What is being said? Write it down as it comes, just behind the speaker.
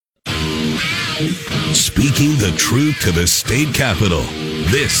Speaking the truth to the state capitol,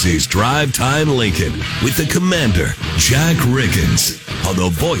 this is Drive Time Lincoln with the Commander, Jack Riggins, on the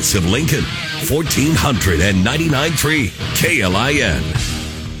voice of Lincoln, 1499.3 KLIN.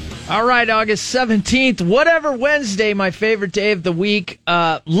 All right, August 17th, whatever Wednesday, my favorite day of the week.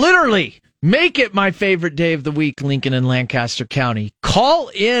 Literally, make it my favorite day of the week, Lincoln and Lancaster County. Call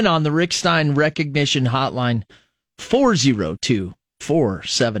in on the Rick Stein Recognition Hotline,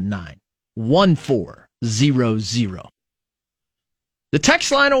 402-479-1400. The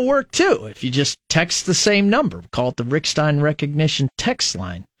text line will work, too, if you just text the same number. Call it the Rick Stein Recognition text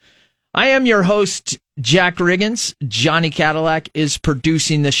line. I am your host, Jack Riggins. Johnny Cadillac is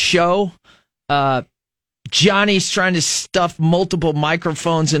producing the show. Johnny's trying to stuff multiple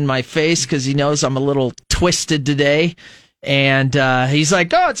microphones in my face because he knows I'm a little twisted today. And he's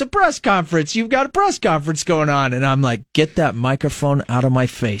like, oh, it's a press conference. You've got a press conference going on. And I'm like, get that microphone out of my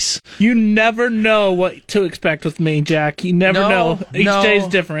face. You never know what to expect with me, Jack. You never know. Each day's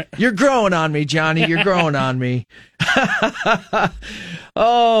different. You're growing on me, Johnny. You're growing on me.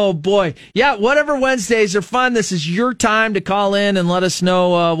 Oh, boy. Yeah, whatever Wednesdays are fun. This is your time to call in and let us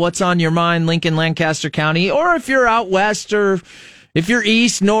know what's on your mind, Lincoln, Lancaster County. Or if you're out west or if you're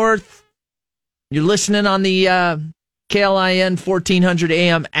east, north, you're listening on the KLIN 1400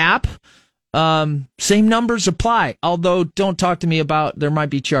 AM app. Same numbers apply. Although, don't talk to me about there might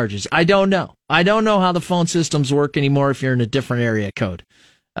be charges. I don't know. I don't know how the phone systems work anymore if you're in a different area code.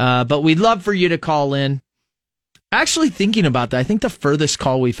 But we'd love for you to call in. Actually, thinking about that, I think the furthest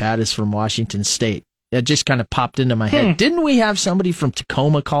call we've had is from Washington State. It just kind of popped into my head. Didn't we have somebody from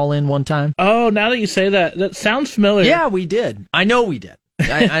Tacoma call in one time? Oh, now that you say that, that sounds familiar. Yeah, we did. I know we did.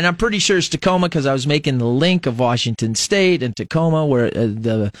 And I'm pretty sure it's Tacoma because I was making the link of Washington State and Tacoma, where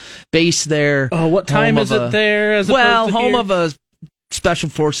the base there. Oh, what time is it there? Home of a special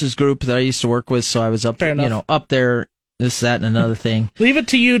forces group that I used to work with, so I was up there, this, that, and another thing. Leave it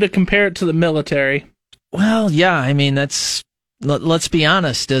to you to compare it to the military. Well, yeah, I mean, let's be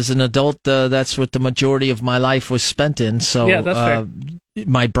honest. As an adult, that's what the majority of my life was spent in. So yeah, that's fair.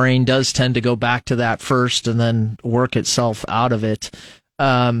 My brain does tend to go back to that first and then work itself out of it.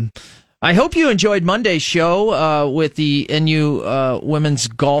 I hope you enjoyed Monday's show with the NU women's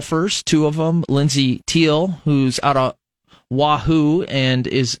golfers, two of them, Lindsay Teal, who's out of Wahoo and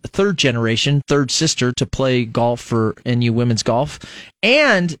is third sister to play golf for NU women's golf,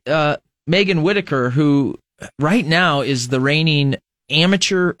 and Megan Whitaker, who right now is the reigning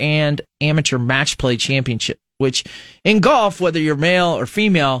amateur and amateur match play championship, which in golf, whether you're male or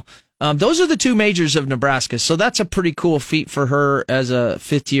female, those are the two majors of Nebraska. So that's a pretty cool feat for her as a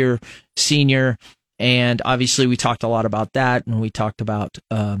fifth-year senior. And obviously we talked a lot about that, and we talked about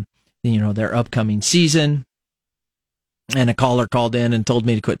their upcoming season. And a caller called in and told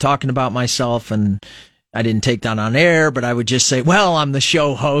me to quit talking about myself, and I didn't take that on air, but I would just say, well, I'm the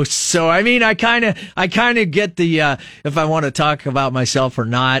show host. So, I mean, I kind of get the, if I want to talk about myself or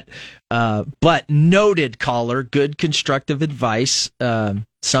not. But noted caller, good constructive advice.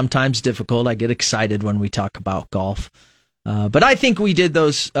 Sometimes difficult. I get excited when we talk about golf. But I think we did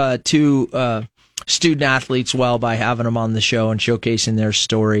those two student athletes well by having them on the show and showcasing their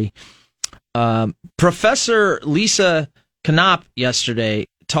story. Professor Lisa Knopp yesterday,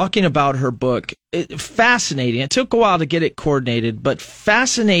 talking about her book, fascinating. It took a while to get it coordinated, but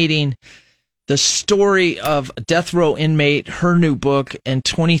fascinating, the story of a death row inmate, her new book, and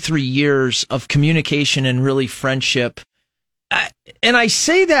 23 years of communication and really friendship. And I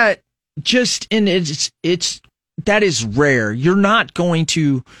say that just in that is rare. You're not going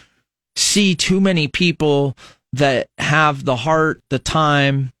to see too many people that have the heart, the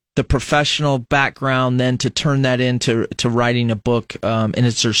time, the professional background, then to turn that into writing a book, and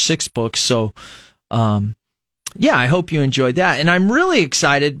it's her sixth book. So, I hope you enjoyed that. And I'm really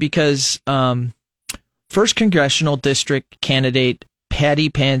excited because first congressional district candidate Patty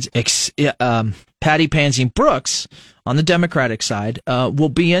Pansing Brooks on the Democratic side will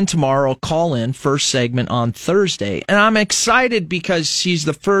be in tomorrow. Call in first segment on Thursday, and I'm excited because she's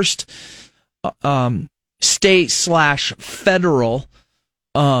the first state/federal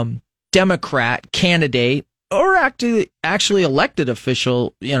Democrat candidate, or actually elected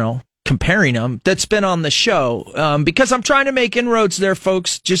official, comparing them, that's been on the show, because I'm trying to make inroads there,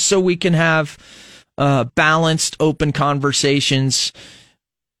 folks, just so we can have balanced, open conversations,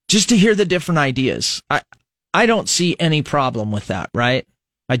 just to hear the different ideas. I don't see any problem with that, right?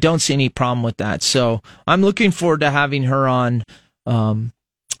 I don't see any problem with that. So I'm looking forward to having her on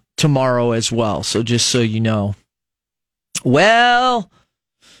tomorrow as well. So just so you know. Well,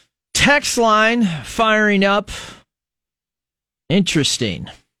 text line firing up. Interesting.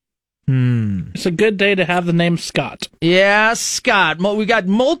 It's a good day to have the name Scott. Yeah, Scott. We got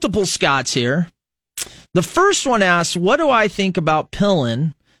multiple Scotts here. The first one asks, what do I think about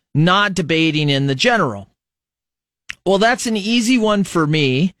Pillen not debating in the general? Well, that's an easy one for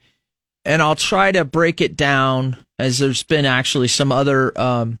me, and I'll try to break it down, as there's been actually some other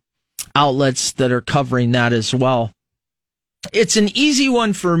outlets that are covering that as well. It's an easy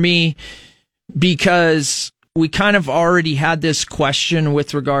one for me because we kind of already had this question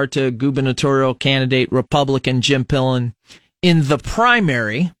with regard to gubernatorial candidate Republican Jim Pillen in the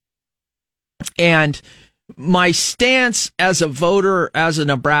primary. And my stance as a voter, as a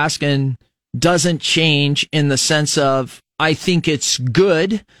Nebraskan, doesn't change in the sense of I think it's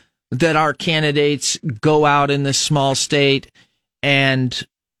good that our candidates go out in this small state and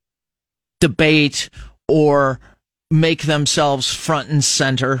debate or make themselves front and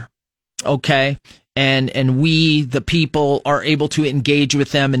center, okay? And we, the people, are able to engage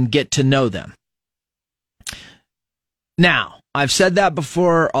with them and get to know them. Now, I've said that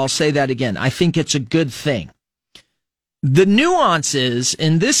before, I'll say that again. I think it's a good thing. The nuance is,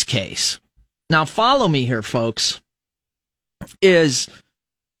 in this case, now follow me here, folks, is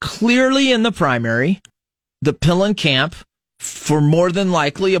clearly in the primary, the Pillen camp, for more than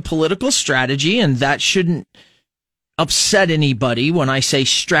likely a political strategy, and that shouldn't upset anybody when I say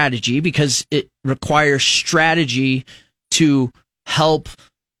strategy, because it requires strategy to help,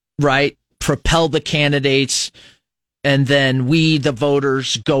 right, propel the candidates, and then we, the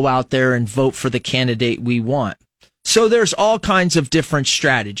voters, go out there and vote for the candidate we want. So there's all kinds of different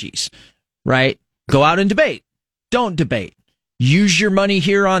strategies, right? Go out and debate. Don't debate. Use your money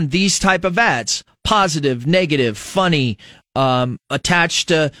here on these type of ads. Positive, negative, funny, attached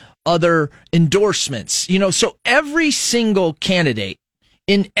to other endorsements. You know, so every single candidate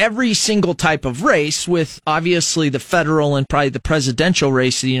in every single type of race, with obviously the federal and probably the presidential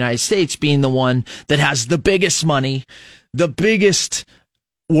race of the United States being the one that has the biggest money, the biggest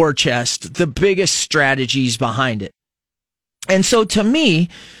war chest, the biggest strategies behind it. And so to me,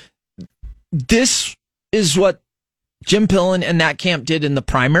 this is what Jim Pillen and that camp did in the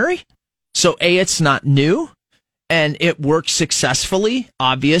primary. So A, it's not new, and it worked successfully,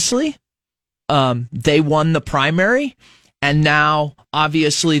 obviously. They won the primary, and now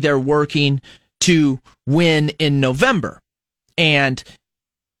obviously they're working to win in November. And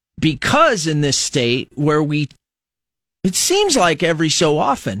because in this state where it seems like every so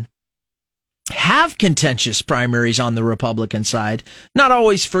often have contentious primaries on the Republican side, not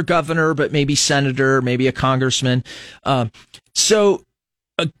always for governor, but maybe senator, maybe a congressman. So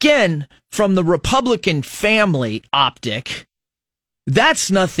again, from the Republican family optic, that's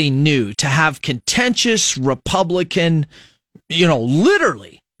nothing new to have contentious Republican,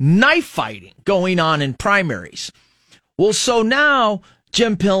 literally knife fighting going on in primaries. Well, so now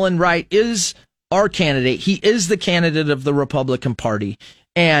Jim Pillen, right, is our candidate. He is the candidate of the Republican Party,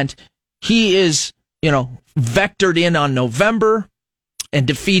 and he is, vectored in on November and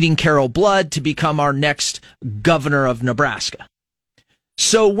defeating Carol Blood to become our next governor of Nebraska.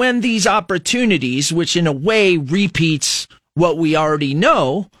 So when these opportunities, which in a way repeats what we already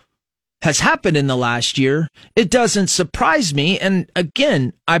know has happened in the last year, it doesn't surprise me. And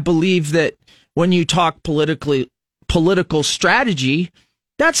again, I believe that when you talk political strategy,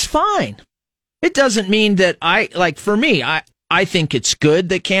 that's fine. It doesn't mean that I think it's good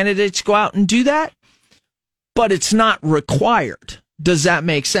that candidates go out and do that, but it's not required. Does that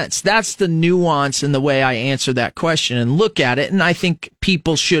make sense? That's the nuance in the way I answer that question and look at it, and I think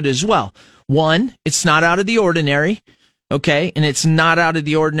people should as well. One, it's not out of the ordinary, okay? And it's not out of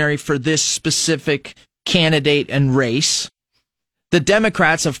the ordinary for this specific candidate and race. The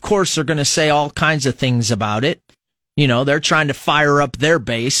Democrats, of course, are going to say all kinds of things about it. They're trying to fire up their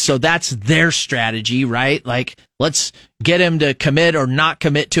base, so that's their strategy, right? Like, let's get him to commit or not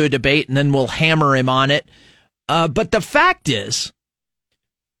commit to a debate, and then we'll hammer him on it. But the fact is,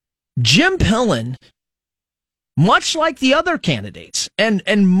 Jim Pillen, much like the other candidates, and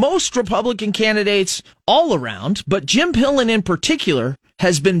most Republican candidates all around, but Jim Pillen in particular,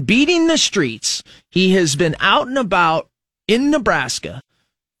 has been beating the streets. He has been out and about in Nebraska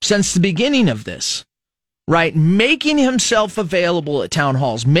since the beginning of this. Right, making himself available at town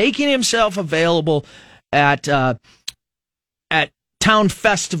halls, making himself available at town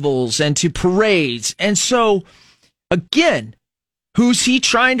festivals and to parades. And so, again, who's he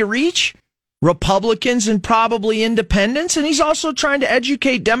trying to reach? Republicans and probably independents. And he's also trying to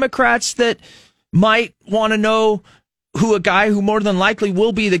educate Democrats that might want to know who a guy who more than likely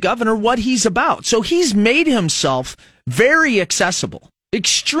will be the governor, what he's about. So he's made himself very accessible.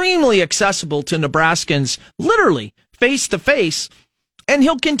 Extremely accessible to Nebraskans, literally face to face. and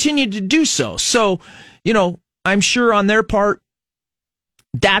he'll continue to do so. So, I'm sure on their part,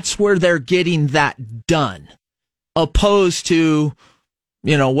 that's where they're getting that done, opposed to,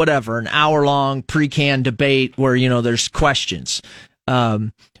 whatever, an hour-long pre-canned debate where, there's questions.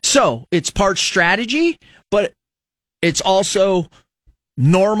 So it's part strategy, but it's also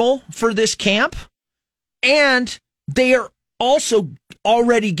normal for this camp. And they are also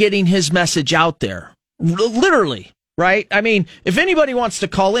already getting his message out there. Literally, right? I mean, if anybody wants to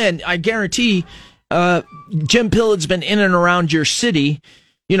call in, I guarantee Jim Pillard's been in and around your city.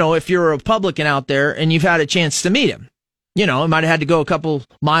 If you're a Republican out there and you've had a chance to meet him, it might have had to go a couple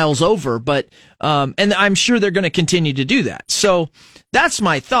miles over, but, and I'm sure they're going to continue to do that. So that's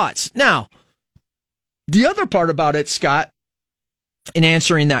my thoughts. Now, the other part about it, Scott, in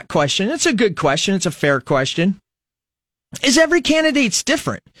answering that question, it's a good question. It's a fair question. Is every candidate's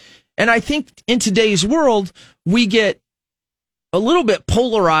different. And I think in today's world, we get a little bit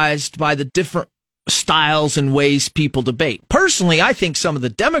polarized by the different styles and ways people debate. Personally, I think some of the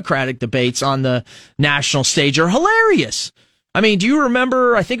Democratic debates on the national stage are hilarious. I mean, do you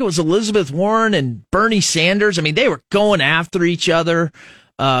remember, I think it was Elizabeth Warren and Bernie Sanders? I mean, they were going after each other.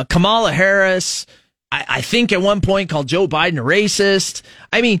 Kamala Harris, I think at one point called Joe Biden a racist.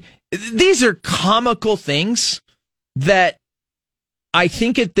 I mean, these are comical things that I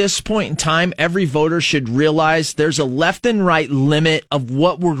think at this point in time, every voter should realize there's a left and right limit of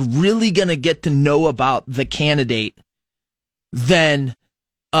what we're really going to get to know about the candidate than,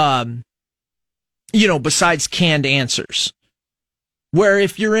 besides canned answers. Where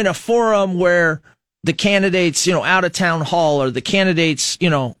if you're in a forum where the candidate's, out of town hall or the candidate's,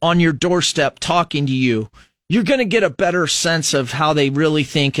 on your doorstep talking to you, you're going to get a better sense of how they really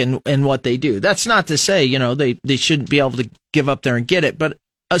think and what they do. That's not to say, they shouldn't be able to give up there and get it, but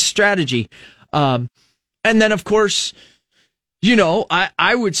a strategy. And then, of course,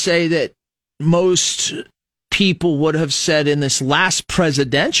 I would say that most people would have said in this last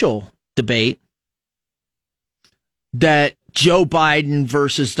presidential debate that Joe Biden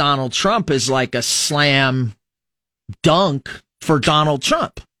versus Donald Trump is like a slam dunk for Donald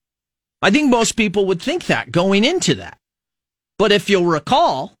Trump. I think most people would think that going into that. But if you'll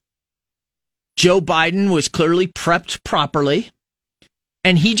recall, Joe Biden was clearly prepped properly,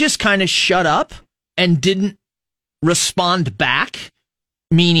 and he just kind of shut up and didn't respond back,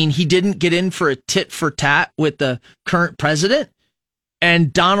 meaning he didn't get in for a tit for tat with the current president.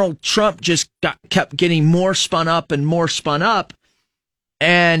 And Donald Trump just kept getting more spun up and more spun up.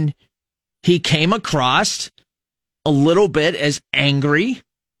 And he came across a little bit as angry,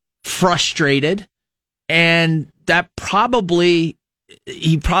 frustrated, and that probably,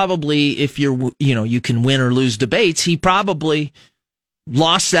 if you can win or lose debates, he probably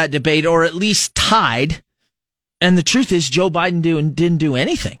lost that debate or at least tied. And the truth is, Joe Biden didn't do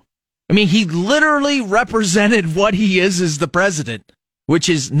anything. I mean, he literally represented what he is as the president, which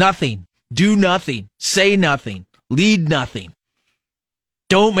is nothing, do nothing, say nothing, lead nothing.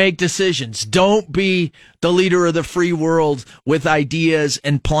 Don't make decisions. Don't be the leader of the free world with ideas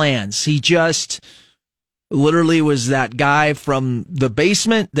and plans. He just literally was that guy from the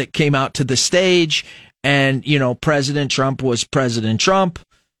basement that came out to the stage, and, President Trump was President Trump.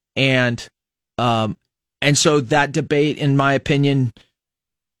 And so that debate, in my opinion,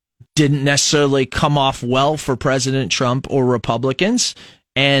 didn't necessarily come off well for President Trump or Republicans.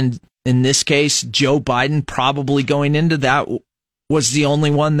 And in this case, Joe Biden probably going into that was the only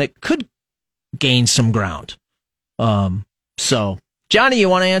one that could gain some ground. So, Johnny, you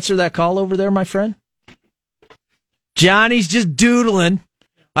want to answer that call over there, my friend? Johnny's just doodling.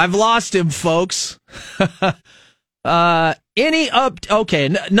 I've lost him, folks. Okay,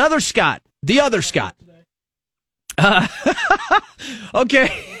 another Scott. The other Scott. Okay.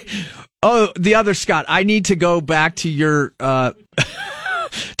 Oh, the other Scott. I need to go back to your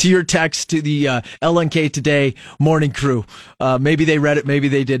to your text to the LNK Today morning crew. Maybe they read it, maybe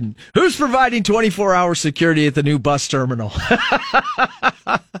they didn't. Who's providing 24-hour security at the new bus terminal?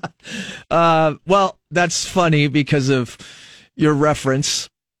 Well, that's funny because of your reference.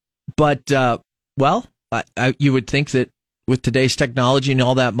 But, you would think that with today's technology and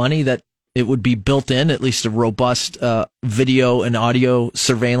all that money that it would be built in, at least a robust video and audio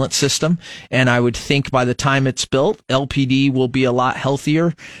surveillance system. And I would think by the time it's built, LPD will be a lot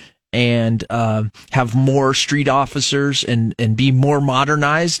healthier and have more street officers and be more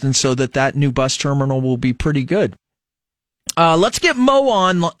modernized. And so that new bus terminal will be pretty good. Let's get Mo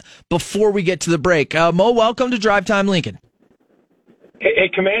on before we get to the break. Mo, welcome to Drive Time Lincoln.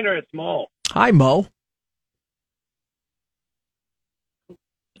 Hey, Commander, it's Mo. Hi, Mo.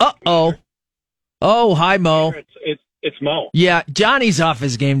 Uh-oh. Oh, hi, Mo. It's Mo. Yeah, Johnny's off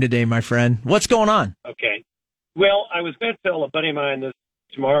his game today, my friend. What's going on? Okay. Well, I was going to tell a buddy of mine this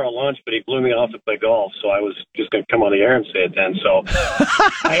tomorrow at lunch, but he blew me off to play golf, so I was just going to come on the air and say it then. So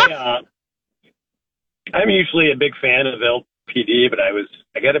I'm usually a big fan of LPD, but I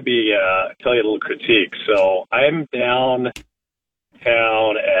got to tell you a little critique. So I'm downtown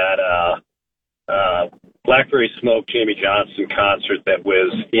at Blackberry Smoke Jamie Johnson concert that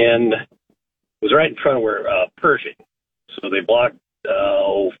was right in front of where Pershing. So they blocked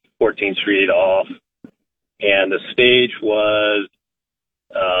 14th Street off, and the stage was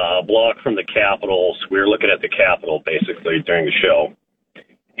blocked from the Capitol. So we were looking at the Capitol basically during the show.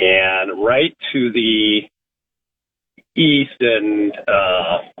 And right to the east and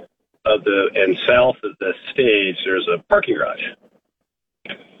south of the stage, there's a parking garage,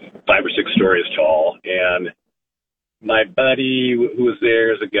 5 or 6 stories tall. And my buddy who was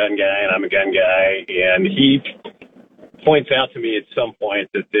there is a gun guy, and I'm a gun guy, and he points out to me at some point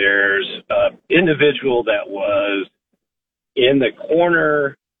that there's an individual that was in the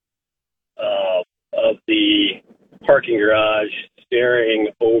corner of the parking garage staring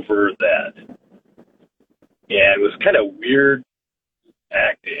over that. And it was kind of weird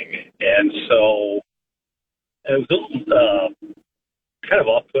acting. And so it was a little kind of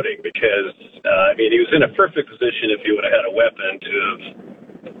off-putting because, he was in a perfect position if he would have had a weapon to have,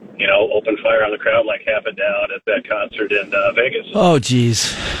 opened fire on the crowd like happened down at that concert in Vegas. Oh,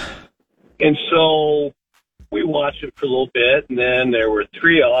 geez. And so we watched it for a little bit, and then there were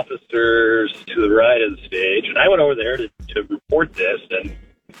 3 officers to the right of the stage, and I went over there to report this and,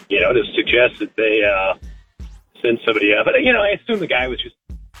 to suggest that they send somebody up. But, I assume the guy was just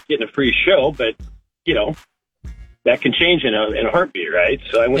getting a free show, but, that can change in a heartbeat, right?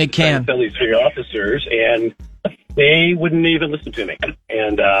 So I went to tell these 3 officers, and they wouldn't even listen to me.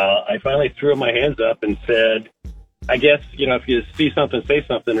 And I finally threw my hands up and said, I guess, if you see something, say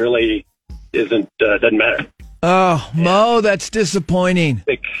something, really doesn't matter. Oh, Mo, that's disappointing.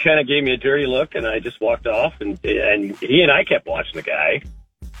 They kind of gave me a dirty look, and I just walked off, and he and I kept watching the guy.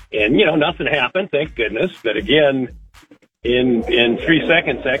 And, nothing happened, thank goodness. But again, in 3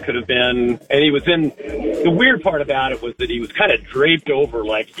 seconds, that could have been, and he was the weird part about it was that he was kind of draped over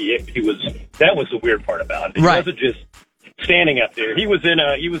like he was, that was the weird part about it. He wasn't just standing up there. He was in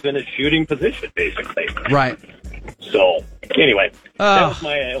a shooting position, basically. Right. So, anyway, that was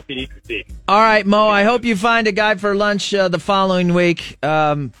my LPD critique. All right, Mo, I hope you find a guy for lunch the following week.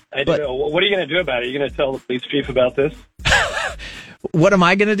 I do. What are you going to do about it? Are you going to tell the police chief about this? What am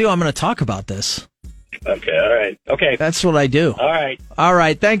I going to do? I'm going to talk about this. Okay, all right. Okay. That's what I do. All right. All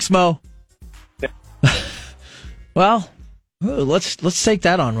right, thanks, Mo. Well, let's take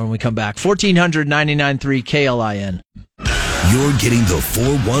that on when we come back. 1499.3 KLIN. You're getting the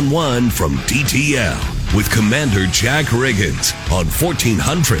 411 from DTL with Commander Jack Riggins on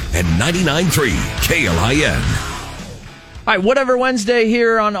 1499.3 KLIN. All right, whatever Wednesday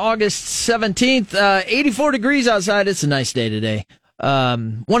here on August 17th, 84 degrees outside. It's a nice day today.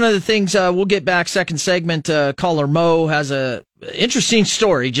 One of the things we'll get back second segment, caller Mo has a interesting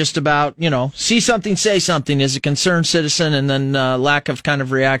story just about, see something, say something as a concerned citizen, and then lack of kind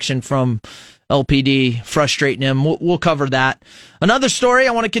of reaction from LPD frustrating him. We'll cover that. Another story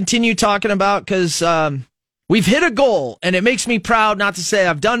I want to continue talking about because we've hit a goal, and it makes me proud, not to say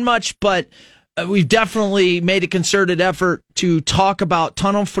I've done much, but we've definitely made a concerted effort to talk about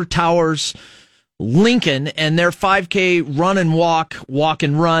Tunnel for Towers Lincoln and their 5K run and walk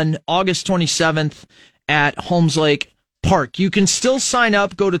and run, August 27th at Holmes Lake Park. You can still sign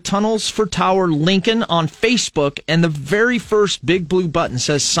up. Go to Tunnels for Tower Lincoln on Facebook, and the very first big blue button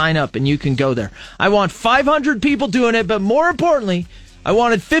says sign up, and you can go there. I want 500 people doing it, but more importantly, I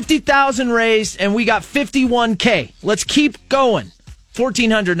wanted 50,000 raised, and we got 51K. Let's keep going.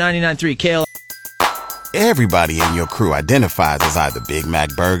 1499.3 KL. Everybody in your crew identifies as either Big Mac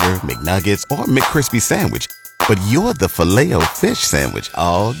Burger, McNuggets, or McCrispy Sandwich. But you're the Filet-O-Fish Sandwich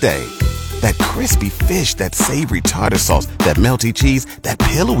all day. That crispy fish, that savory tartar sauce, that melty cheese, that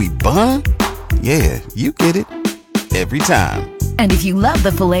pillowy bun. Yeah, you get it. Every time. And if you love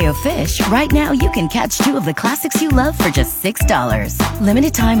the Filet-O-Fish, right now you can catch 2 of the classics you love for just $6.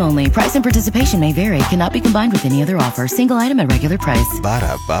 Limited time only. Price and participation may vary. Cannot be combined with any other offer. Single item at regular price.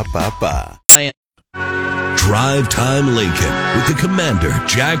 Ba-da-ba-ba-ba. Drive Time Lincoln with the Commander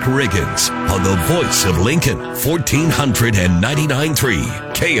Jack Riggins on the voice of Lincoln,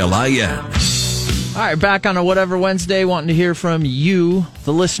 1499.3 KLIN. All right, back on a Whatever Wednesday, wanting to hear from you,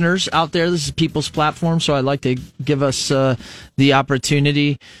 the listeners out there. This is People's Platform, so I'd like to give us the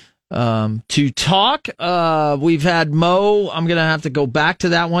opportunity. to talk. We've had Mo. I'm going to have to go back to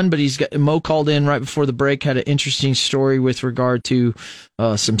that one, but Mo called in right before the break, had an interesting story with regard to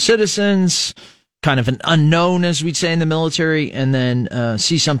some citizens, kind of an unknown, as we'd say in the military, and then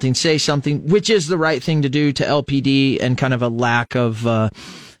see something, say something, which is the right thing to do to LPD, and kind of a lack of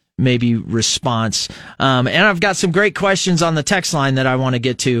maybe response. And I've got some great questions on the text line that I want to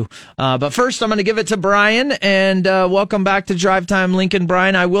get to. But first, I'm going to give it to Brian, and welcome back to Drive Time Lincoln.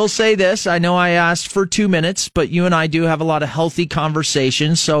 Brian, I will say this. I know I asked for 2 minutes, but you and I do have a lot of healthy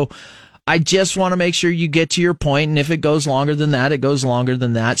conversations, so I just want to make sure you get to your point, and if it goes longer than that, it goes longer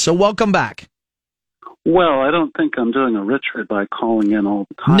than that. So welcome back. Well, I don't think I'm doing a Richard by calling in all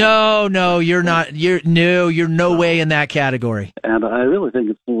the time. No, you're not. You're no way in that category. And I really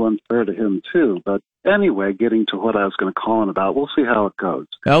think it's a little unfair to him, too. But anyway, getting to what I was going to call in about, we'll see how it goes.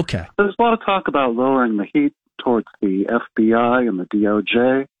 Okay. There's a lot of talk about lowering the heat towards the FBI and the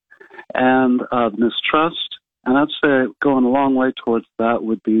DOJ and mistrust. And I'd say going a long way towards that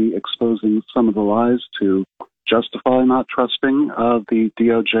would be exposing some of the lies to justify not trusting the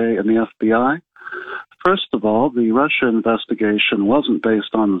DOJ and the FBI. First of all, the Russia investigation wasn't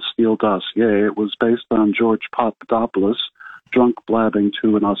based on the Steele dossier. It was based on George Papadopoulos drunk blabbing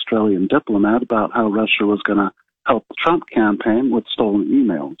to an Australian diplomat about how Russia was going to help the Trump campaign with stolen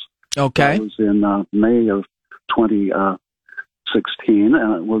emails. Okay. That was in May of 2016,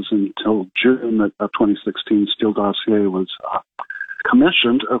 and it was until June of 2016 Steele dossier was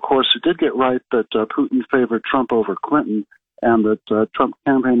commissioned. Of course, it did get right that Putin favored Trump over Clinton, and that Trump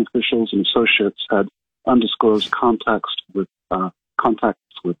campaign officials and associates had undisclosed contacts with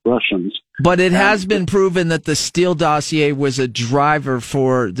Russians. But it has been proven that the Steele dossier was a driver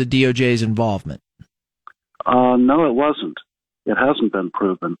for the DOJ's involvement. No, it wasn't. It hasn't been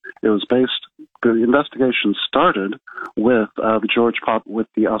proven. It was the investigation started with with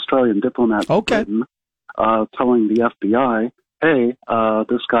the Australian diplomat Britain, telling the FBI, hey,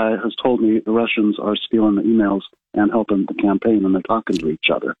 this guy has told me the Russians are stealing the emails and helping the campaign, and they're talking to each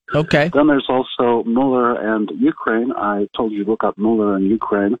other. Okay. Then there's also Mueller and Ukraine. I told you to look up Mueller and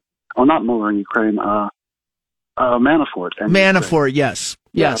Ukraine. Oh, not Mueller and Ukraine, Manafort. Manafort, yes.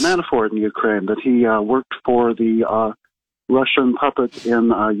 Yes. Yeah, Manafort in Ukraine, that he worked for the Russian puppet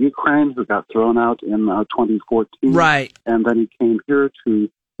in Ukraine who got thrown out in 2014. Right. And then he came here to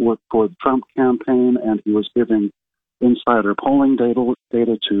work for the Trump campaign, and he was giving insider polling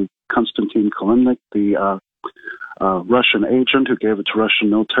data to Konstantin Kilimnik, the Russian agent who gave it to Russian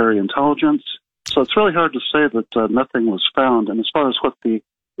military intelligence. So it's really hard to say that nothing was found. And as far as what the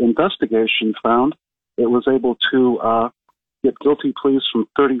investigation found, it was able to get guilty pleas from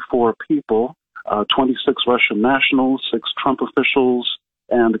 34 people, 26 Russian nationals, 6 Trump officials,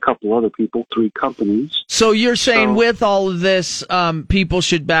 and a couple other people, 3 companies. So you're saying with all of this, people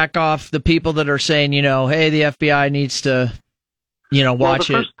should back off, the people that are saying, hey, the FBI needs to, watch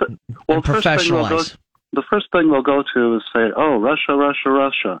it and professionalize. The first thing they'll go to is say, oh, Russia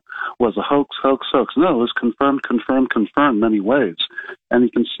was a hoax. No, it was confirmed many ways. And you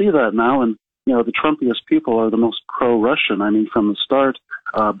can see that now, and, the Trumpiest people are the most pro-Russian. I mean, from the start,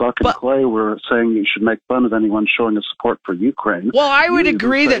 Buck and Clay were saying you should make fun of anyone showing a support for Ukraine. Well, I would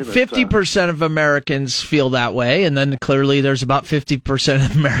agree that 50% of Americans feel that way, and then clearly there's about 50%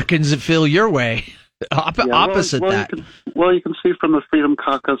 of Americans that feel your way. Opposite that. You can see from the Freedom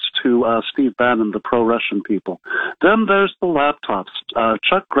Caucus to Steve Bannon, the pro-Russian people. Then there's the laptops.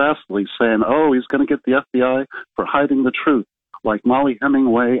 Chuck Grassley saying, oh, he's going to get the FBI for hiding the truth, like Molly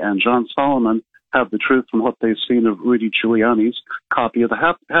Hemingway and John Solomon have the truth from what they've seen of Rudy Giuliani's copy of the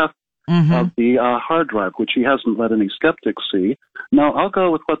half of the hard drive, which he hasn't let any skeptics see. Now, I'll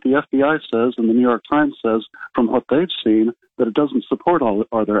go with what the FBI says and the New York Times says from what they've seen, that it doesn't support all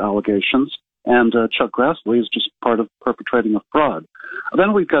their allegations. And Chuck Grassley is just part of perpetrating a fraud.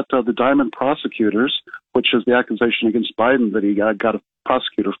 Then we've got the Diamond prosecutors, which is the accusation against Biden that he got a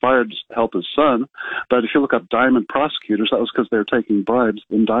prosecutor fired to help his son. But if you look up Diamond prosecutors, that was because they were taking bribes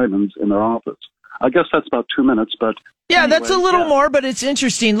in diamonds in their office. I guess that's about 2 minutes, but yeah, anyway, that's a little more, but it's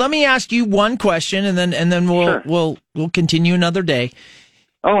interesting. Let me ask you one question, and then we'll continue another day.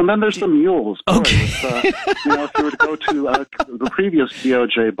 Oh, and then there's the mules. Okay. If you were to go to the previous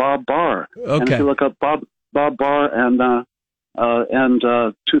DOJ, Bob Barr, and if you look up Bob Barr and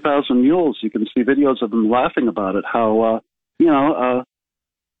 2,000 Mules, you can see videos of them laughing about it.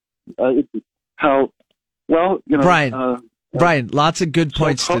 Brian, lots of good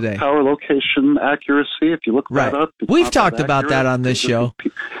points today. Power location accuracy. If you look that up, we've talked about that on this show.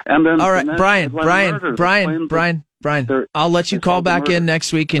 And then, all right, Brian, I'll let you call back in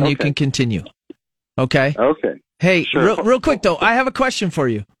next week, and you can continue. Okay. Okay. Hey, real quick though, I have a question for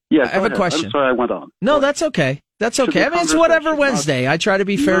you. Yeah, I have a ahead. question. I'm sorry I went on. No, that's okay. That's okay. I mean, it's whatever Wednesday. I try to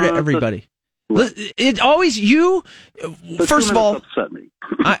be fair to everybody. It always first of all, upset me.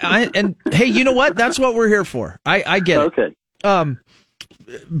 and hey, you know what? That's what we're here for. I get it. Okay.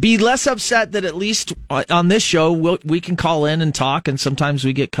 Be less upset that at least on this show we can call in and talk, and sometimes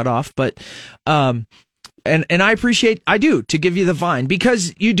we get cut off. But and I do to give you the vine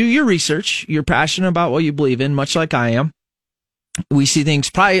because you do your research. You're passionate about what you believe in, much like I am. We see things,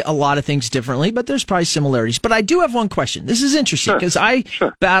 probably a lot of things differently, but there's probably similarities. But I do have one question. This is interesting because I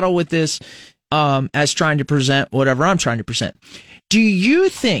battle with this as trying to present whatever I'm trying to present. Do you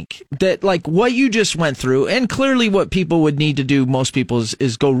think that, like, what you just went through, and clearly what people would need to do, most people,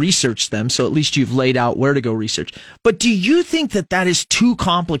 is go research them, so at least you've laid out where to go research. But do you think that that is too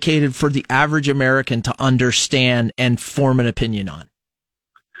complicated for the average American to understand and form an opinion on?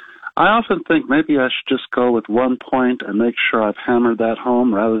 I often think maybe I should just go with one point and make sure I've hammered that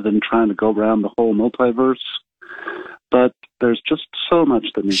home rather than trying to go around the whole multiverse. But there's just so much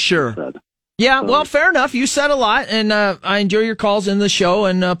that needs to be said. Yeah, well, fair enough. You said a lot, and I enjoy your calls in the show,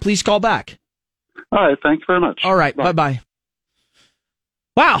 and please call back. All right, thanks very much. All right, bye-bye.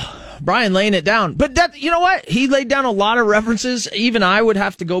 Wow, Brian laying it down. But that, you know what? He laid down a lot of references. Even I would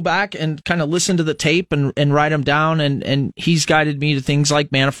have to go back and kind of listen to the tape and write them down, and he's guided me to things like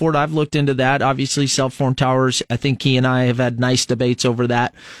Manafort. I've looked into that. Obviously, self-formed towers, I think he and I have had nice debates over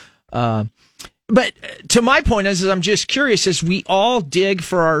that. But to my point is I'm just curious, as we all dig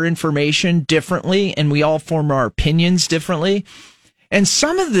for our information differently and we all form our opinions differently. And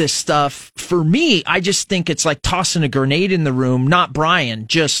some of this stuff, for me, I just think it's like tossing a grenade in the room, not Brian,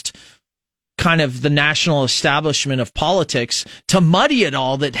 just kind of the national establishment of politics to muddy it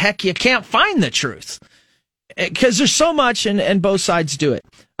all that, heck, you can't find the truth. Because there's so much, and both sides do it.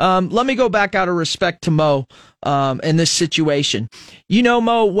 Let me go back out of respect to Mo in this situation. You know,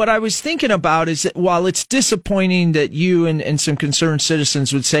 Mo, what I was thinking about is that while it's disappointing that you and some concerned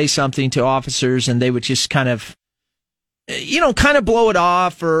citizens would say something to officers and they would just kind of blow it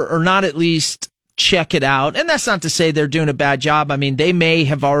off or not at least check it out. And that's not to say they're doing a bad job. I mean, they may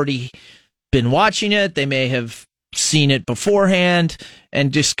have already been watching it. They may have seen it beforehand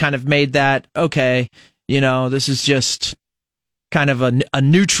and just kind of made that, okay, this is just kind of a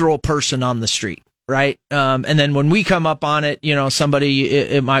neutral person on the street, right? And then when we come up on it,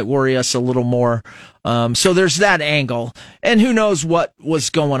 it might worry us a little more. So there's that angle, and who knows what was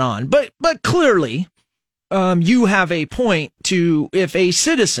going on. But clearly, you have a point to, if a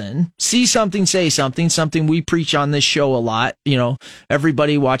citizen sees something, say something we preach on this show a lot,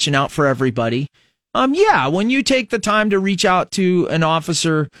 everybody watching out for everybody. When you take the time to reach out to an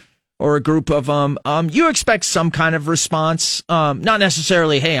officer or a group of them, you expect some kind of response. Not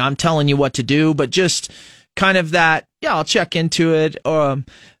necessarily, hey, I'm telling you what to do, but just kind of that, I'll check into it.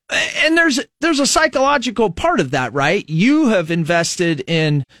 And there's a psychological part of that, right? You have invested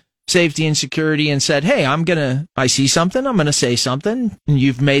in safety and security and said, hey, I see something, I'm going to say something. And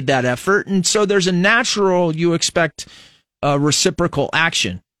you've made that effort. And so there's a natural, you expect reciprocal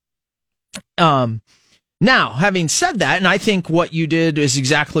action. Now, having said that, and I think what you did is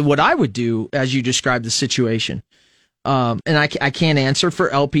exactly what I would do as you described the situation. And I can't answer for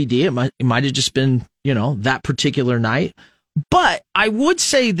LPD. It might have just been, that particular night. But I would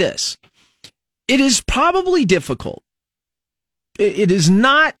say this. It is probably difficult. It is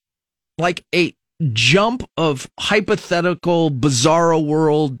not like a jump of hypothetical, bizarro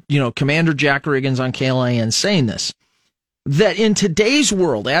world, Commander Jack Riggins on KLIN saying this, that in today's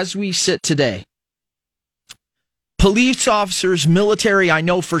world, as we sit today, police officers, military, I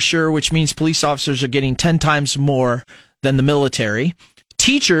know for sure, which means police officers are getting 10 times more than the military.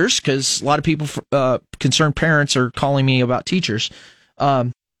 Teachers, because a lot of people, concerned parents are calling me about teachers.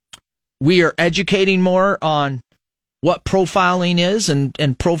 We are educating more on what profiling is, and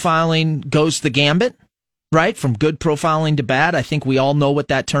profiling goes the gambit, right? From good profiling to bad. I think we all know what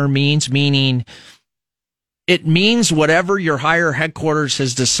that term means, meaning it means whatever your higher headquarters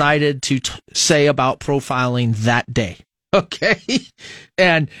has decided to say about profiling that day. Okay.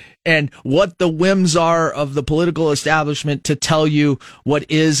 And what the whims are of the political establishment to tell you what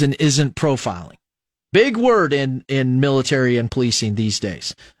is and isn't profiling. Big word in military and policing these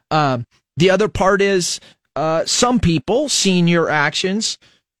days. The other part is, some people seeing your actions,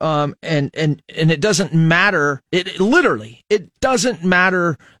 and it doesn't matter. It doesn't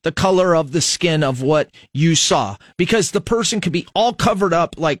matter the color of the skin of what you saw, because the person could be all covered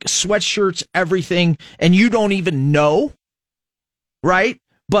up, like sweatshirts, everything, and you don't even know, right?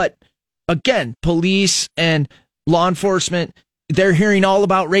 But again, police and law enforcement, they're hearing all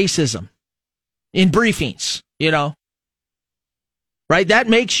about racism in briefings, right? That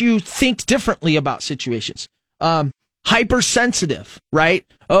makes you think differently about situations. Hypersensitive, right?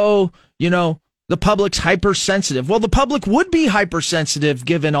 Oh, the public's hypersensitive. Well, the public would be hypersensitive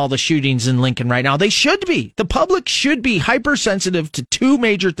given all the shootings in Lincoln right now. They should be. The public should be hypersensitive to two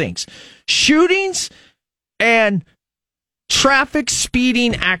major things: shootings and traffic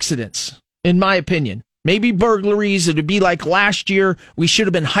speeding accidents, in my opinion. Maybe burglaries. It would be like last year. We should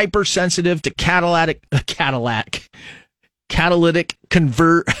have been hypersensitive to catalytic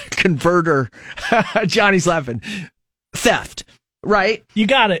converter. Johnny's laughing. Theft. Right? You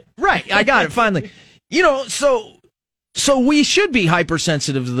got it. Right. I got it finally. So we should be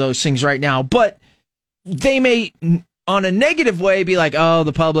hypersensitive to those things right now, but they may, on a negative way, be like, oh,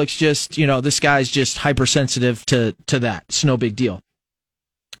 the public's just, this guy's just hypersensitive to that. It's no big deal.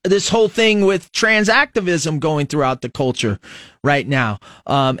 This whole thing with trans activism going throughout the culture right now.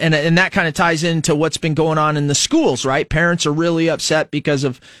 And that kind of ties into what's been going on in the schools, right? Parents are really upset because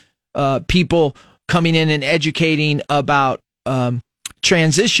of people coming in and educating about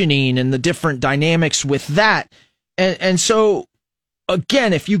transitioning and the different dynamics with that. And so,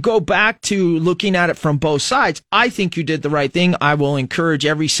 again, if you go back to looking at it from both sides, I think you did the right thing. I will encourage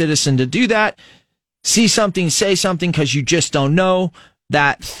every citizen to do that. See something, say something, because you just don't know.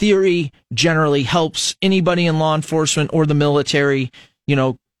 That theory generally helps anybody in law enforcement or the military,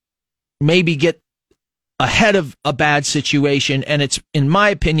 maybe get ahead of a bad situation. And it's, in my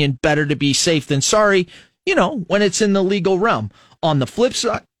opinion, better to be safe than sorry, when it's in the legal realm. On the flip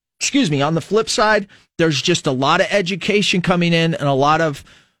side, there's just a lot of education coming in and a lot of,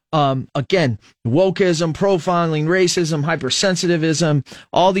 again, wokeism, profiling, racism, hypersensitivism,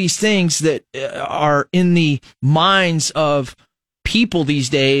 all these things that are in the minds of people these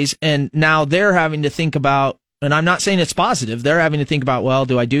days. And now they're having to think about, and I'm not saying it's positive, they're having to think about, well,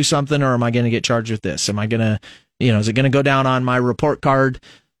 do I do something or am I going to get charged with this? Am I going to, is it going to go down on my report card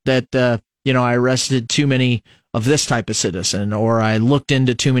that, I arrested too many of this type of citizen, or I looked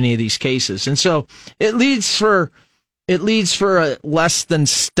into too many of these cases. And so it leads for a less than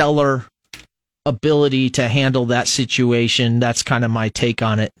stellar ability to handle that situation. That's kind of my take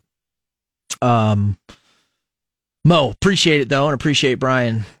on it. Mo, appreciate it though, and appreciate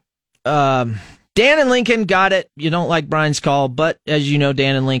Brian. Dan and Lincoln, got it. You don't like Brian's call, but as you know,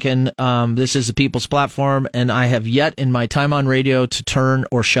 Dan and Lincoln, this is the people's platform, and I have yet in my time on radio to turn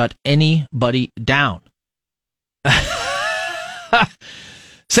or shut anybody down.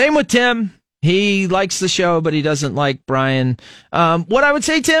 Same with Tim. He likes the show, but he doesn't like Brian. What I would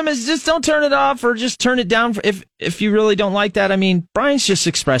say, Tim, is just don't turn it off or just turn it down if you really don't like that. I mean, Brian's just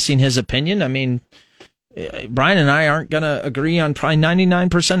expressing his opinion. I mean, Brian and I aren't going to agree on probably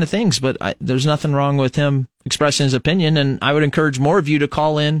 99% of things, but there's nothing wrong with him expressing his opinion. And I would encourage more of you to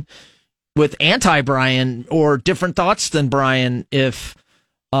call in with anti-Brian or different thoughts than Brian if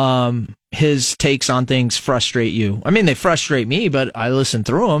his takes on things frustrate you. I mean, they frustrate me, but I listen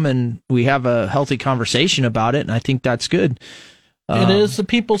through them and we have a healthy conversation about it, and I think that's good. It is the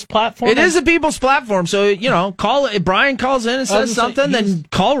people's platform. It is the people's platform. So, call it. If Brian calls in and says something, then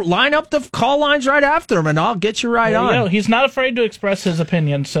line up the call lines right after him, and I'll get you right on. He's not afraid to express his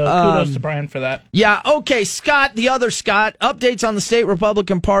opinion, so kudos to Brian for that. Yeah, okay. Scott, the other Scott, updates on the state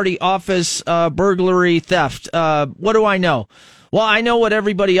Republican Party office burglary theft. What do I know? Well, I know what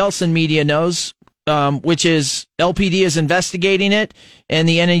everybody else in media knows, which is LPD is investigating it, and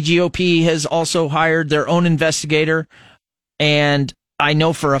the NAGOP has also hired their own investigator. And I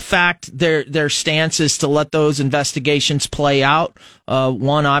know for a fact their stance is to let those investigations play out.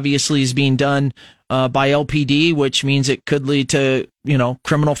 One obviously is being done by LPD, which means it could lead to,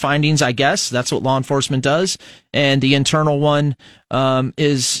 criminal findings, I guess. That's what law enforcement does. And the internal one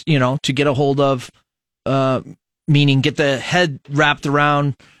is, to get a hold of, meaning get the head wrapped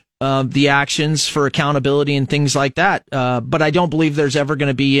around the actions for accountability and things like that. But I don't believe there's ever going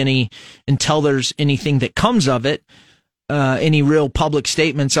to be until there's anything that comes of it. Any real public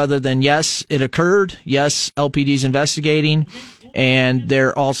statements other than, yes, it occurred. Yes, LPD's investigating, and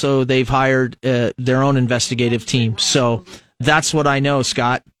they've hired their own investigative team. So that's what I know,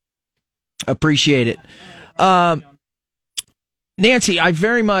 Scott. Appreciate it. Nancy, I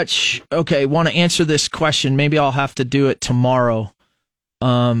very much, want to answer this question. Maybe I'll have to do it tomorrow.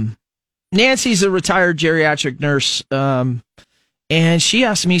 Nancy's a retired geriatric nurse, and she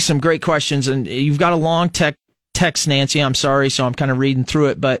asked me some great questions, and you've got a long text, Nancy. I'm sorry, so I'm kind of reading through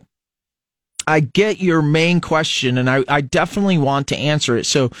it, but I get your main question, and I definitely want to answer it.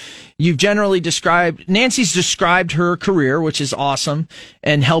 So you've Nancy's described her career, which is awesome,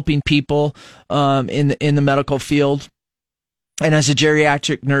 and helping people in the medical field. And as a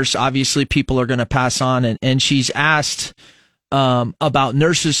geriatric nurse, obviously people are going to pass on, and she's asked about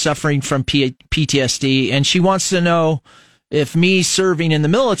nurses suffering from PTSD, and she wants to know if me serving in the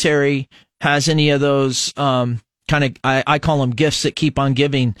military has any of those I call them gifts that keep on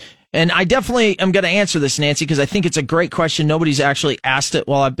giving. And I definitely am going to answer this, Nancy, because I think it's a great question. Nobody's actually asked it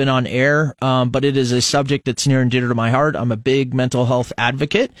while I've been on air, but it is a subject that's near and dear to my heart. I'm a big mental health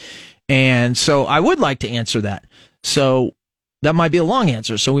advocate, and so I would like to answer that. So that might be a long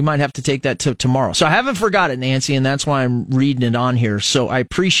answer, so we might have to take that to tomorrow. So I haven't forgot it, Nancy, and that's why I'm reading it on here, so I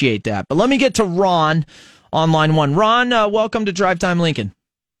appreciate that. But let me get to Ron on line one. Ron, welcome to Drive Time Lincoln.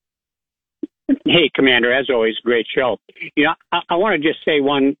 Hey, Commander, as always, great show. You know, I want to just say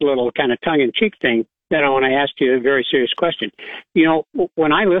one little kind of tongue-in-cheek thing. Then I want to ask you a very serious question. You know,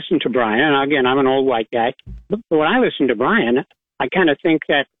 when I listen to Brian, and again, I'm an old white guy, but when I listen to Brian, I kind of think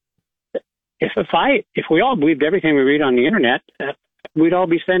that if we all believed everything we read on the internet, we'd all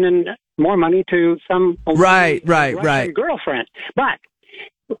be sending more money to some right girlfriend. But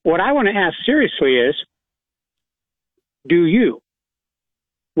what I want to ask seriously is,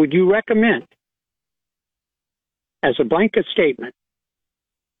 would you recommend, as a blanket statement,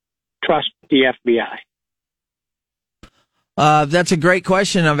 trust the FBI? That's a great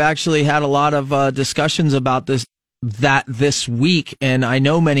question. I've actually had a lot of discussions about this week, and I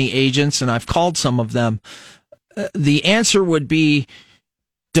know many agents, and I've called some of them. The answer would be,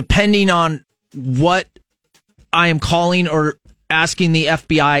 depending on what I am calling or asking the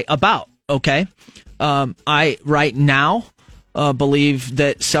FBI about, okay? I, right now, believe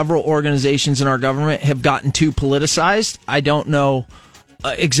that several organizations in our government have gotten too politicized. I don't know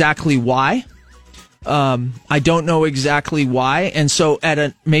exactly why. And so at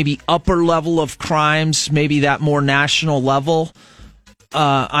a maybe upper level of crimes, maybe that more national level,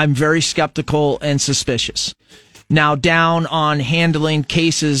 I'm very skeptical and suspicious. Now, down on handling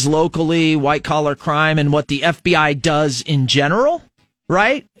cases locally, white collar crime, and what the FBI does in general,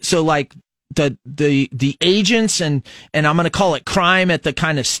 right? So like the agents and I'm going to call it crime at the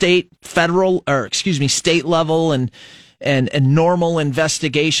kind of state level and normal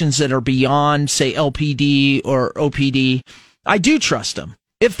investigations that are beyond, say, LPD or OPD. I do trust them,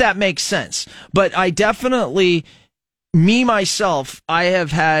 if that makes sense. But I definitely, myself, I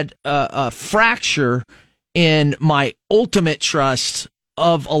have had a fracture in my ultimate trust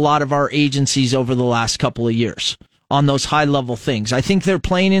of a lot of our agencies over the last couple of years on those high level things. I think they're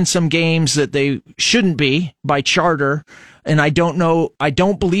playing in some games that they shouldn't be by charter. And I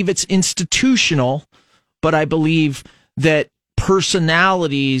don't believe it's institutional, but I believe that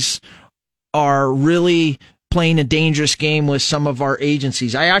personalities are really playing a dangerous game with some of our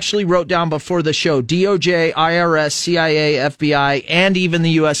agencies. I actually wrote down before the show, DOJ, IRS, CIA, FBI, and even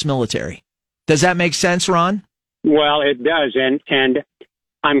the U.S. military. Does that make sense, Ron? Well, it does. And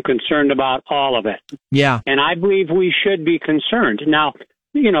I'm concerned about all of it. Yeah. And I believe we should be concerned. Now,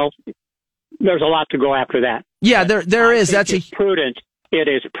 you know, there's a lot to go after that. Yeah, there is. That's prudent. It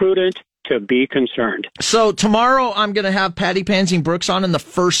is prudent to be concerned. So tomorrow I'm going to have Patty Pansing Brooks on in the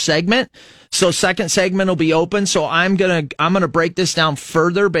first segment. So second segment will be open. So I'm going to break this down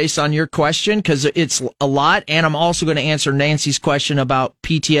further based on your question, because it's a lot. And I'm also going to answer Nancy's question about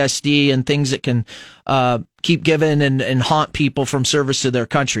PTSD and things that can keep giving and haunt people from service to their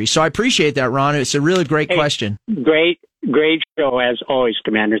country. So I appreciate that, Ron. It's a really great question. Great show as always,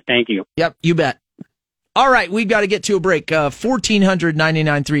 Commander. Thank you. Yep, you bet. All right, we've got to get to a break.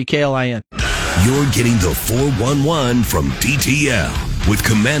 1499.3 KLIN. You're getting the 411 from DTL with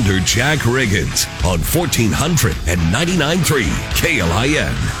Commander Jack Riggins on 1499.3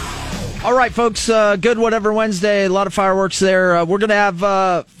 KLIN. All right, folks, good whatever Wednesday. A lot of fireworks there. We're going to have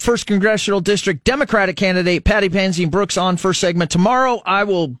 1st Congressional District Democratic candidate Patty Pansing Brooks on first segment tomorrow. I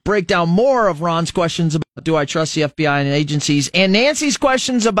will break down more of Ron's questions about do I trust the FBI and agencies, and Nancy's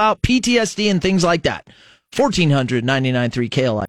questions about PTSD and things like that. 1499.3 KLIN.